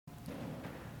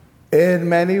In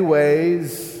many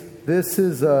ways, this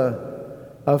is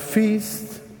a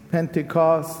feast,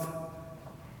 Pentecost,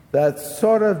 that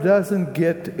sort of doesn't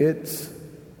get its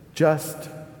just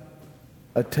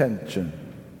attention.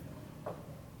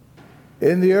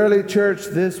 In the early church,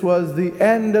 this was the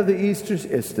end of the Easter,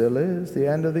 it still is, the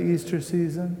end of the Easter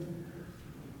season.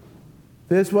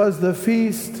 This was the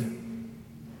feast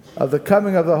of the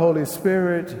coming of the Holy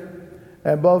Spirit,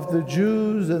 and both the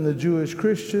Jews and the Jewish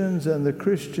Christians and the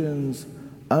Christians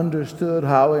understood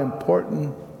how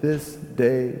important this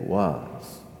day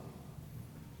was.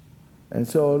 And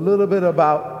so a little bit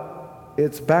about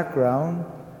its background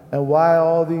and why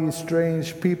all these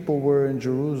strange people were in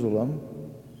Jerusalem.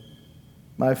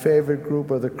 My favorite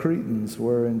group of the Cretans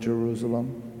were in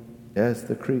Jerusalem. Yes,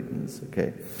 the Cretans,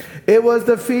 okay. It was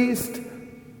the Feast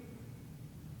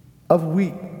of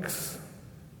Weeks.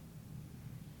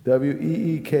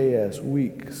 W-E-E-K-S,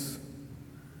 weeks.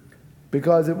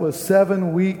 Because it was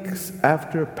 7 weeks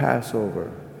after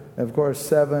Passover. And of course,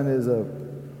 7 is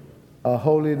a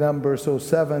holy number, so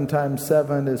 7 times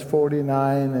 7 is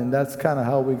 49, and that's kind of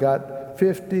how we got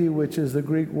 50, which is the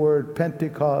Greek word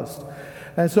Pentecost.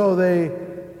 And so they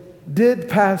did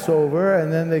Passover,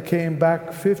 and then they came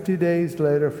back 50 days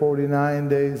later, 49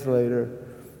 days later,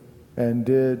 and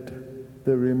did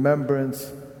the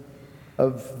remembrance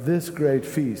of this great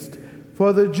feast.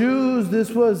 For the Jews,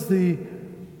 this was the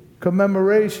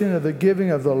commemoration of the giving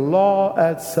of the law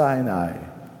at Sinai.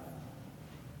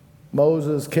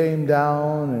 Moses came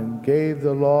down and gave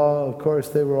the law. Of course,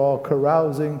 they were all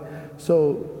carousing.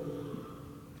 So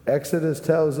Exodus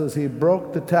tells us he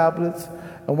broke the tablets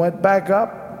and went back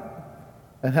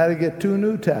up and had to get 2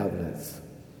 new tablets.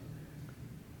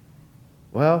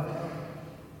 Well,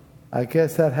 I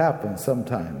guess that happens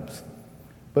sometimes.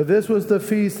 But this was the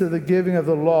feast of the giving of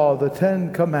the law, the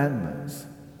 10 commandments.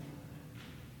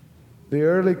 The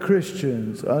early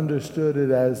Christians understood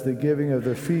it as the giving of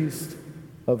the feast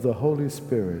of the Holy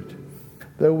Spirit.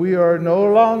 That we are no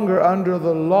longer under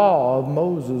the law of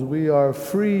Moses. We are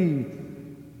free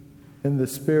in the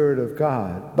Spirit of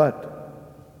God, but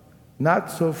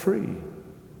not so free.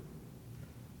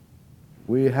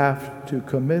 We have to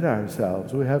commit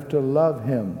ourselves. We have to love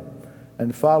Him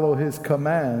and follow His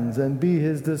commands and be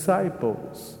His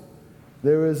disciples.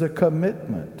 There is a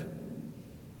commitment.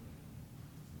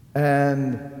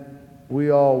 And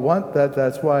we all want that.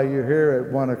 That's why you're here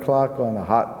at 1 o'clock on a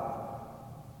hot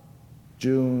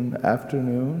June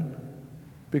afternoon,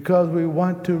 because we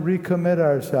want to recommit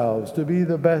ourselves to be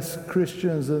the best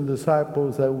Christians and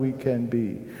disciples that we can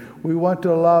be. We want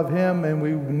to love Him, and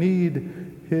we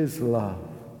need His love.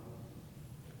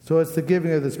 So it's the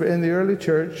giving of the Spirit. In the early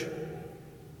church,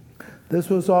 this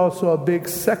was also a big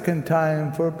second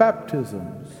time for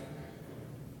baptisms.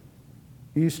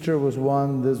 Easter was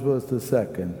one, this was the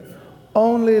second.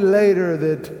 Only later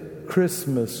did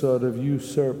Christmas sort of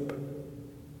usurp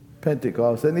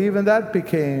Pentecost, and even that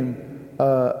became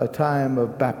a time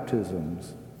of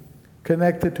baptisms,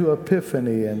 connected to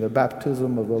Epiphany and the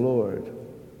baptism of the Lord.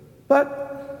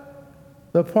 But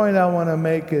the point I want to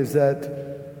make is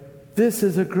that this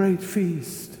is a great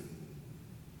feast,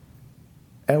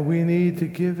 and we need to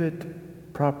give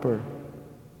it proper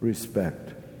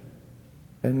respect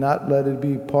and not let it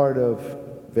be part of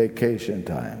vacation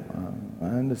time. I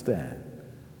understand.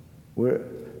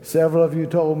 Several of you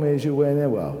told me as you went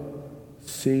in, well,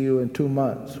 see you in 2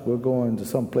 months. We're going to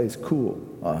someplace cool.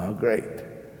 Great.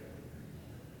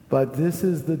 But this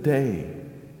is the day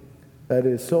that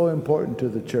is so important to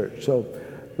the church. So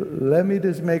let me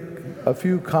just make a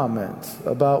few comments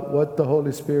about what the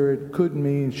Holy Spirit could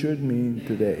mean, should mean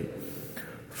today.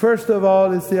 First of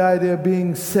all, it's the idea of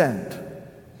being sent,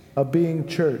 of being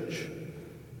church.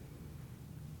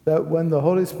 That when the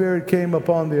Holy Spirit came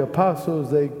upon the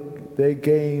apostles, they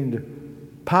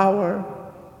gained power.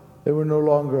 They were no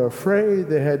longer afraid.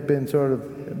 They had been sort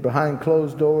of behind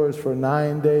closed doors for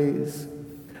 9 days.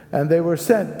 And they were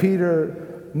sent. Peter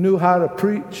knew how to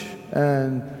preach,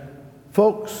 and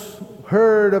folks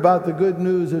heard about the good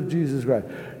news of Jesus Christ.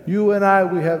 You and I,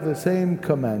 we have the same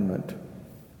commandment.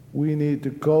 We need to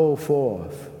go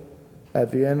forth. At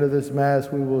the end of this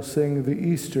Mass, we will sing the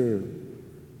Easter.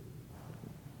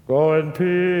 Go in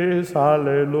peace,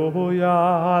 hallelujah,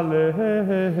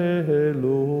 hallelujah.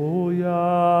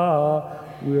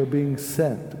 We are being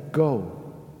sent. Go.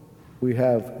 We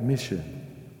have mission.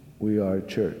 We are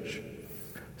church.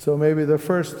 So maybe the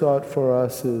first thought for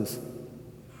us is,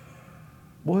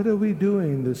 what are we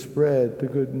doing to spread the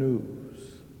good news?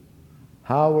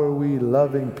 How are we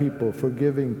loving people,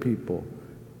 forgiving people,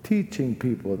 teaching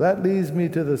people? That leads me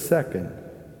to the second,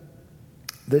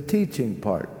 the teaching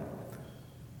part.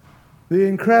 The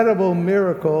incredible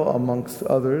miracle, amongst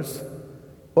others,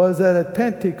 was that at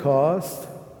Pentecost,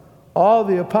 all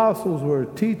the apostles were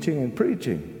teaching and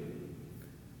preaching.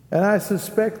 And I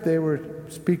suspect they were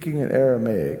speaking in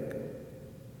Aramaic.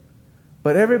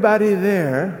 But everybody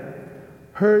there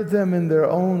heard them in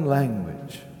their own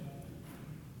language.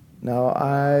 Now,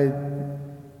 I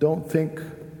don't think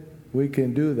we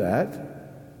can do that,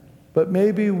 but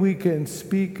maybe we can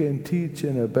speak and teach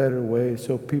in a better way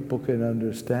so people can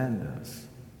understand us.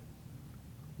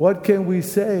 What can we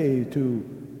say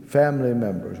to family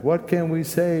members? What can we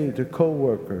say to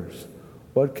co-workers?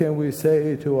 What can we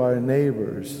say to our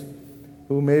neighbors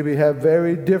who maybe have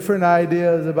very different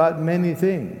ideas about many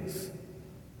things?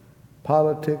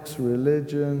 Politics,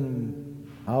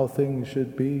 religion, how things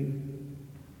should be.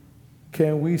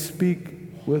 Can we speak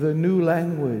with a new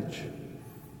language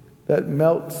that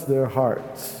melts their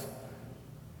hearts?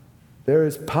 There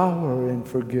is power in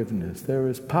forgiveness. There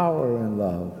is power in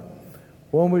love.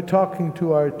 When we're talking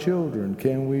to our children,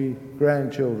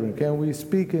 grandchildren, can we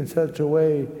speak in such a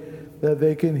way that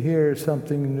they can hear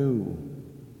something new?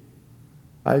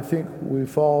 I think we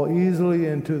fall easily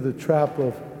into the trap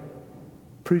of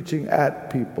preaching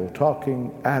at people,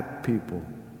 talking at people.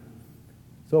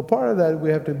 So part of that,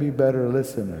 we have to be better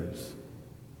listeners.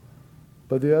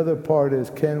 But the other part is,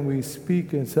 can we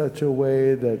speak in such a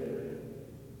way that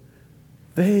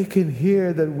they can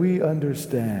hear that we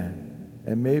understand,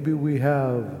 and maybe we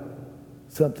have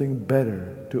something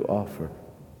better to offer?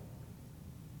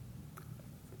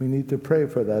 We need to pray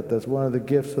for that. That's one of the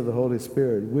gifts of the Holy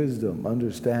Spirit: wisdom,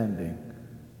 understanding.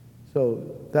 So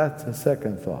that's a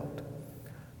second thought.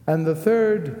 And the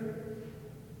third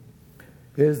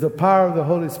is the power of the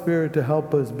Holy Spirit to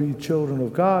help us be children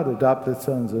of God, adopted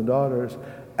sons and daughters,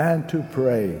 and to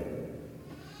pray.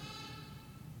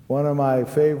 One of my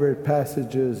favorite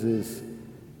passages is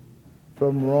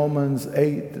from Romans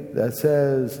 8 that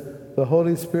says, the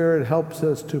Holy Spirit helps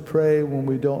us to pray when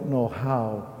we don't know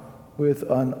how, with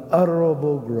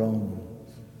unutterable groans.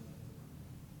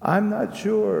 I'm not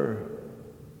sure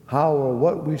how or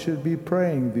what we should be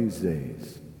praying these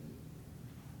days.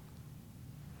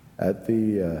 At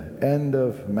the end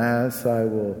of Mass, I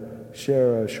will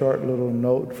share a short little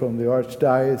note from the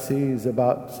Archdiocese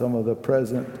about some of the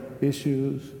present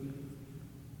issues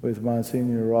with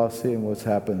Monsignor Rossi and what's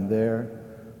happened there.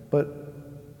 But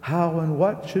how and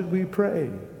what should we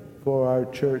pray for our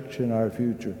church and our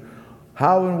future?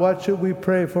 How and what should we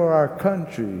pray for our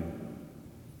country,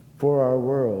 for our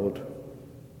world?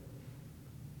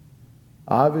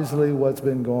 Obviously, what's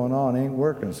been going on ain't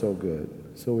working so good.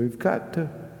 So we've got to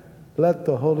let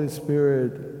the Holy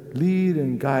Spirit lead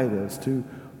and guide us, to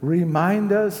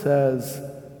remind us, as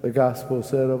the Gospel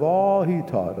said, of all He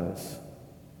taught us.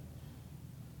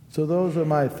 So those are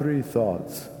my three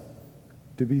thoughts: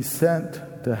 to be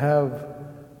sent, to have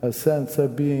a sense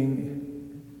of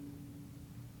being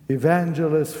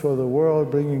evangelists for the world,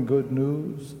 bringing good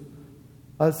news,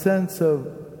 a sense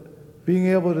of being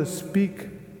able to speak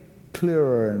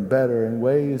clearer and better in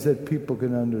ways that people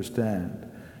can understand,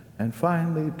 and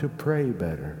finally, to pray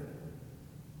better.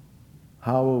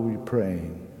 How are we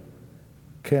praying?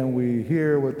 Can we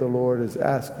hear what the Lord is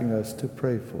asking us to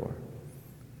pray for?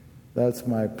 That's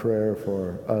my prayer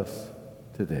for us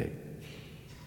today.